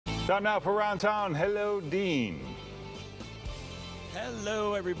Time now for Around Town. Hello, Dean.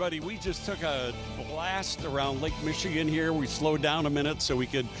 Hello, everybody. We just took a blast around Lake Michigan here. We slowed down a minute so we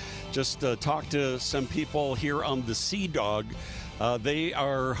could just talk to some people here on the Sea Dog. They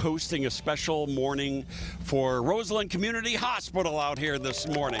are hosting a special morning for Roseland Community Hospital out here this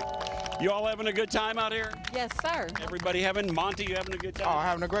morning. You all having a good time out here? Yes, sir. Everybody Monty, you having a good time? Oh,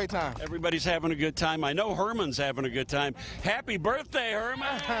 having a great time. Everybody's having a good time. I know Herman's having a good time. Happy birthday,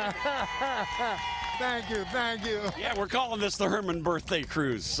 Herman! Thank you, thank you. Yeah, we're calling this the Herman Birthday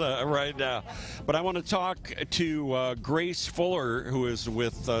Cruise right now. But I want to talk to Grace Fuller, who is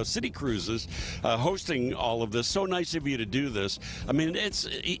with City Cruises, hosting all of this. So nice of you to do this. I mean, it's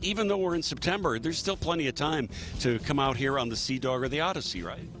even though we're in September, there's still plenty of time to come out here on the Sea Dog or the Odyssey,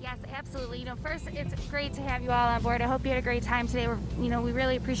 right? Yes, absolutely. You know, first, it's great to have you all on board. I hope you had a great time today. We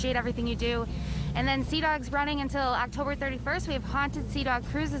really appreciate everything you do. And then Sea Dog's running until October 31st. We have Haunted Sea Dog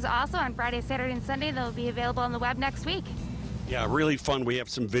Cruises also on Friday, Saturday, and Sunday. They'll be available on the web next week. Yeah, really fun. We have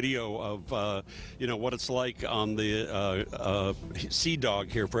some video of, what it's like on the Sea Dog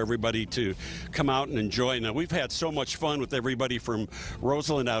here for everybody to come out and enjoy. Now, we've had so much fun with everybody from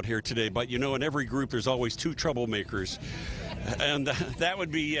Roseland out here today, but, in every group there's always two troublemakers. And that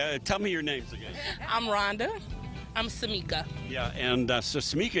would be, tell me your names again. I'm Rhonda. I'm Samika. Yeah, and so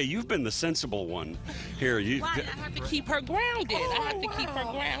Samika, you've been the sensible one here. Why? I have to keep her grounded. I have to keep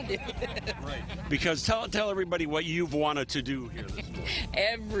her grounded. Right. Because tell everybody what you've wanted to do here this morning.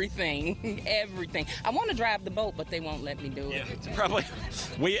 Everything. I want to drive the boat, but they won't let me do it. Yeah, probably.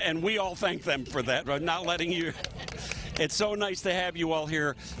 We all thank them for that, but not letting you. It's so nice to have you all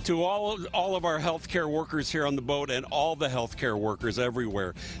here. To all of our healthcare workers here on the boat and all the healthcare workers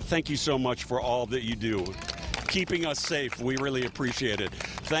everywhere, thank you so much for all that you do. Keeping us safe. We really appreciate it.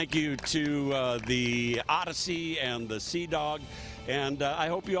 Thank you to the Odyssey and the Sea Dog, and I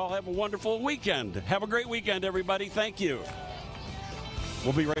hope you all have a wonderful weekend. Have a great weekend, everybody. Thank you.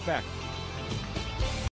 We'll be right back.